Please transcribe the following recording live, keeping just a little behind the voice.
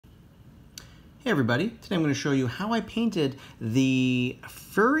Hey everybody, today I'm going to show you how I painted the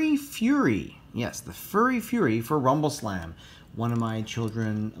Furry Fury. Yes, the Furry Fury for Rumbleslam. One of my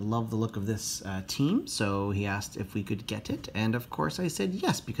children loved the look of this team, so he asked if we could get it, and of course I said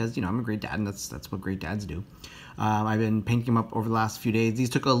yes, because I'm a great dad, and that's what great dads do. I've been painting them up over the last few days. These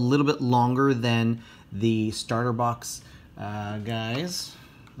took a little bit longer than the starter box guys,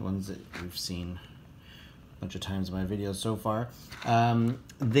 the ones that we've seen bunch of times in my videos so far.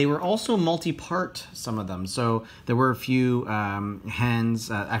 They were also multi-part, some of them. So there were a few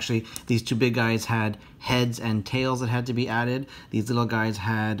hands. Actually, these two big guys had heads and tails that had to be added. These little guys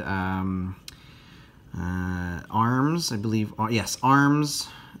had arms, I believe. Yes, arms.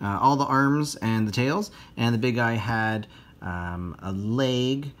 All the arms and the tails. And the big guy had a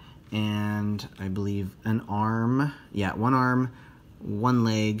leg and I believe an arm. Yeah, one arm, one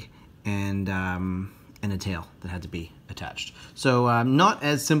leg, and a tail that had to be attached. So not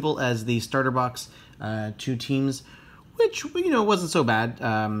as simple as the starter box two teams, which wasn't so bad.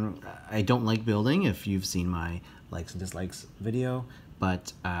 I don't like building, if you've seen my likes and dislikes video,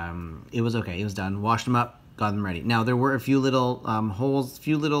 but it was okay. It was done. Washed them up, got them ready. Now there were a few little holes,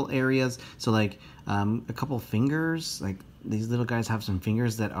 few little areas. So like a couple fingers, like these little guys have some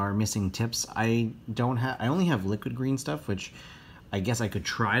fingers that are missing tips. I only have liquid green stuff, which I guess I could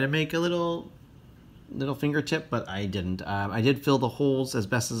try to make a little fingertip, but I didn't. I did fill the holes as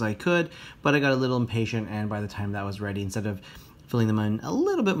best as I could, but I got a little impatient, and by the time that was ready, instead of filling them in a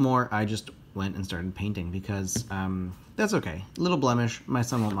little bit more, I just went and started painting, because that's okay. A little blemish, my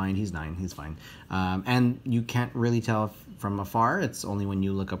son won't mind, he's 9, he's fine. And you can't really tell from afar, it's only when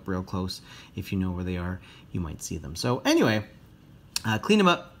you look up real close, if you know where they are, you might see them. So anyway, clean them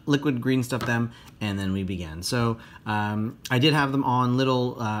up, liquid green stuff them, and then we began. So I did have them on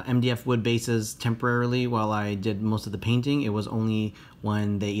little MDF wood bases temporarily while I did most of the painting. It was only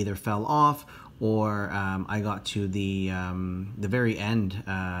when they either fell off or I got to the very end.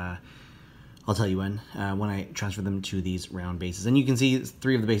 I'll tell you when I transfer them to these round bases. And you can see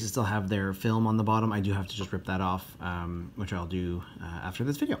 3 of the bases still have their film on the bottom. I do have to just rip that off, which I'll do after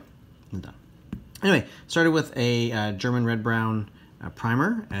this video is done. Anyway, started with a German red-brown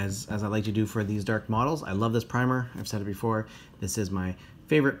primer, as I like to do for these dark models. I love this primer. I've said it before. This is my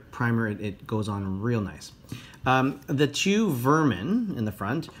favorite primer. It goes on real nice. The 2 vermin in the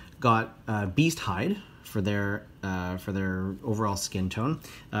front got beast hide for their overall skin tone.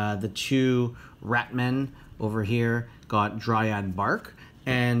 The 2 rat men over here got dryad bark.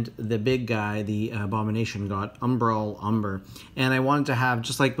 And the big guy, the abomination, got umbral umber. And I wanted to have,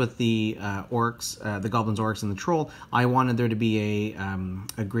 just like with the orcs, the goblins, orcs, and the troll, I wanted there to be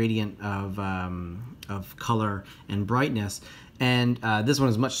a gradient of color and brightness. And this one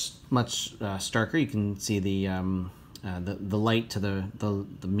is much starker. You can see the light to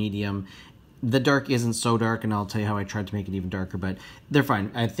the medium. The dark isn't so dark, and I'll tell you how I tried to make it even darker, but they're fine.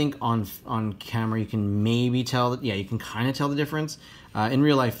 I think on camera you can maybe tell that, yeah, you can kind of tell the difference. In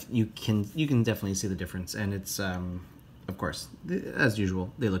real life, you can definitely see the difference, and it's of course, as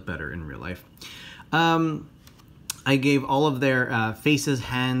usual, they look better in real life. I gave all of their faces,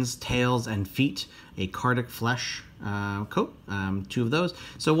 hands, tails, and feet a Cardiac Flesh coat, 2 of those.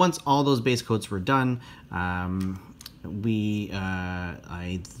 So once all those base coats were done, I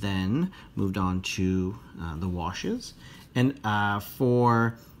then moved on to the washes, and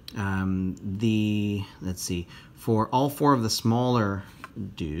for for all 4 of the smaller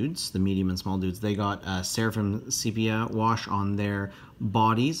dudes, the medium and small dudes, they got Seraphim Sepia wash on their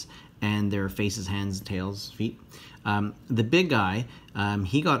bodies and their faces, hands, tails, feet. The big guy,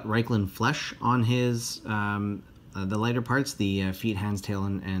 he got Reichland Flesh on his the lighter parts, the feet, hands, tail,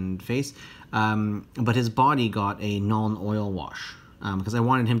 and face. But his body got a non-oil wash because I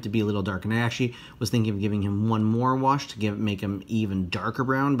wanted him to be a little dark. And I actually was thinking of giving him 1 more wash to make him even darker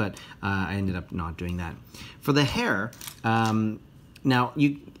brown, but I ended up not doing that. For the hair, now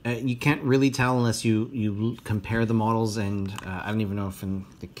you can't really tell unless you compare the models, and I don't even know if in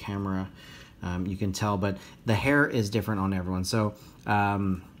the camera you can tell, but the hair is different on everyone. So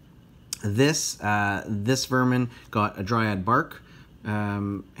this vermin got a dryad bark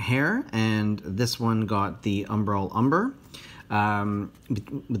hair, and this one got the umbral umber.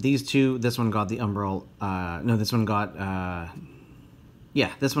 With these 2, this one got the umbral, no, this one got,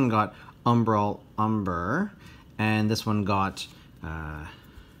 yeah, this one got umbral umber, and this one got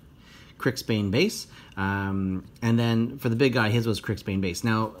Crixbane base. And then for the big guy, his was Crixbane base.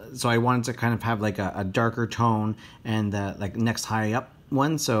 Now, so I wanted to kind of have like a darker tone, and the like next high up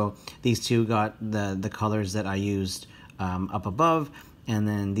one. So these 2 got the colors that I used up above, and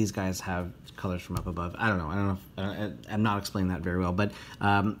then these guys have colors from up above. I don't know if, I'm not explaining that very well, but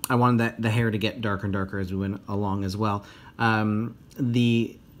I wanted the hair to get darker and darker as we went along as well.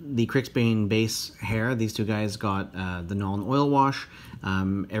 The Crixbane base hair, these two guys got the Nuln Oil Wash.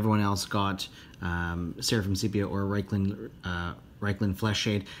 Everyone else got Seraphim Sepia or Reichland Flesh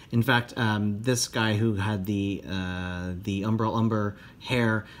Shade. In fact, this guy who had the Umbral Umber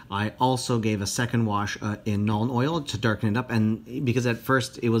hair, I also gave a second wash in Nuln Oil to darken it up, and because at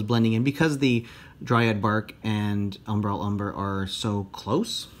first it was blending in, because the Dryad Bark and Umbral Umber are so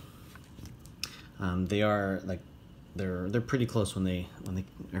close. They are like they're pretty close when they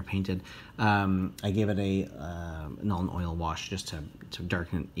are painted. I gave it a Nuln Oil wash just to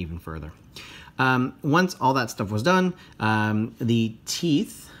darken it even further. Once all that stuff was done, the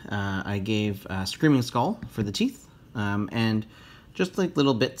teeth, I gave Screaming Skull for the teeth, and just like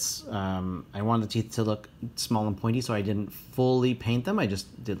little bits. I wanted the teeth to look small and pointy, so I didn't fully paint them. I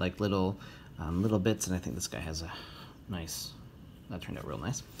just did like little bits, and I think this guy has a nice, that turned out real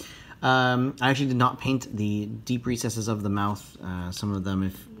nice. I actually did not paint the deep recesses of the mouth. Some of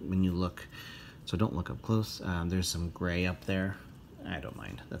them, when you look, so don't look up close, there's some gray up there. I don't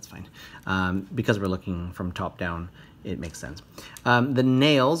mind, that's fine. Because we're looking from top down, it makes sense. The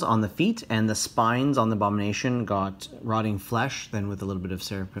nails on the feet and the spines on the Abomination got Rotting Flesh, then with a little bit of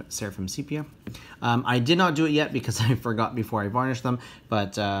Seraphim Sepia. I did not do it yet because I forgot before I varnished them,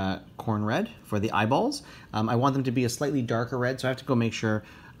 but Corn Red for the eyeballs. I want them to be a slightly darker red, so I have to go make sure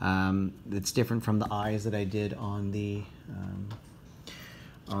it's different from the eyes that I did on the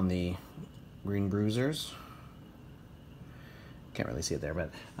Green Bruisers. Can't really see it there,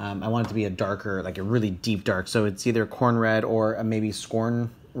 but I want it to be a darker, like a really deep dark. So it's either Corn Red or maybe Scorn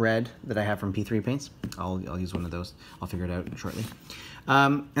Red that I have from P3 Paints. I'll use one of those. I'll figure it out shortly.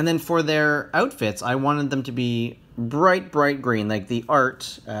 And then for their outfits, I wanted them to be bright green, like the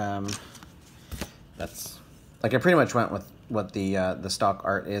art. That's like I pretty much went with what the stock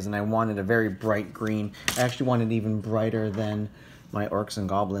art is, and I wanted a very bright green. I actually wanted it even brighter than my Orcs and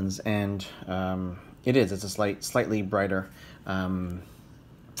Goblins, and it is. It's a slightly brighter. And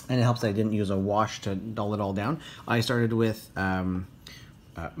it helps that I didn't use a wash to dull it all down. I started with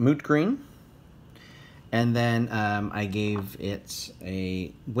Moot Green, and then I gave it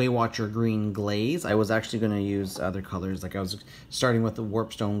a Waywatcher Green glaze. I was actually going to use other colors, like I was starting with the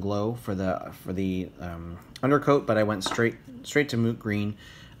Warpstone Glow for the undercoat, but I went straight to Moot Green.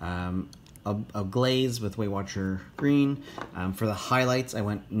 A glaze with Waywatcher Green. For the highlights, I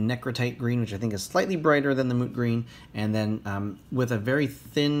went Necrotite Green, which I think is slightly brighter than the Moot Green. And then with a very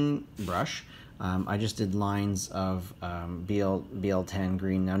thin brush, I just did lines of BL10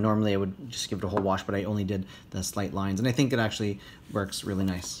 Green. Now, normally I would just give it a whole wash, but I only did the slight lines. And I think it actually works really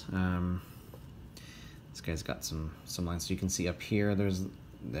nice. This guy's got some lines. So you can see up here, there's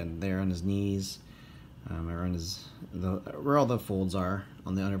there on his knees. Around where all the folds are,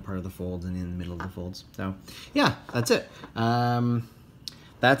 on the under part of the folds and in the middle of the folds. So yeah, that's it.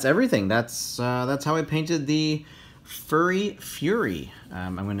 That's everything. That's how I painted the Furry Fury.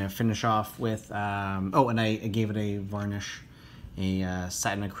 I'm going to finish off with oh, and I gave it a varnish, a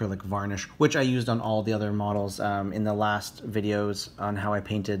satin acrylic varnish, which I used on all the other models in the last videos on how I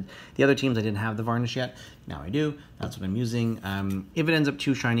painted the other teams. I didn't have the varnish yet. Now I do. That's what I'm using. If it ends up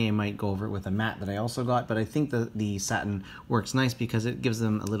too shiny, I might go over it with a matte that I also got, but I think the satin works nice because it gives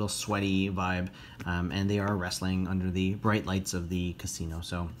them a little sweaty vibe, and they are wrestling under the bright lights of the casino,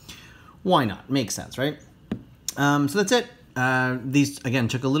 so why not? Makes sense, right? So that's it. These, again,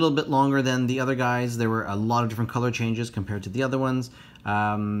 took a little bit longer than the other guys. There were a lot of different color changes compared to the other ones,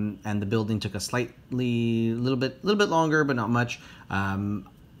 and the building took a little bit longer, but not much.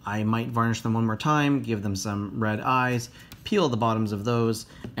 I might varnish them one more time, give them some red eyes, peel the bottoms of those,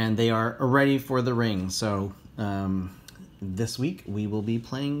 and they are ready for the ring. So this week we will be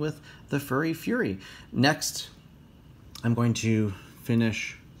playing with the Furry Fury. Next, I'm going to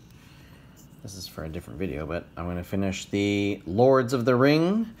finish. This is for a different video, but I'm going to finish the Lords of the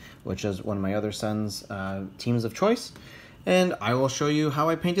Ring, which is one of my other son's teams of choice. And I will show you how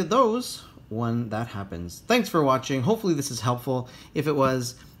I painted those when that happens. Thanks for watching. Hopefully this is helpful. If it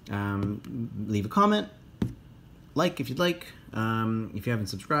was, leave a comment, like if you'd like. If you haven't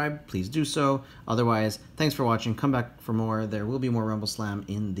subscribed, please do so. Otherwise, thanks for watching. Come back for more. There will be more Rumbleslam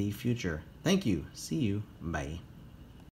in the future. Thank you. See you. Bye.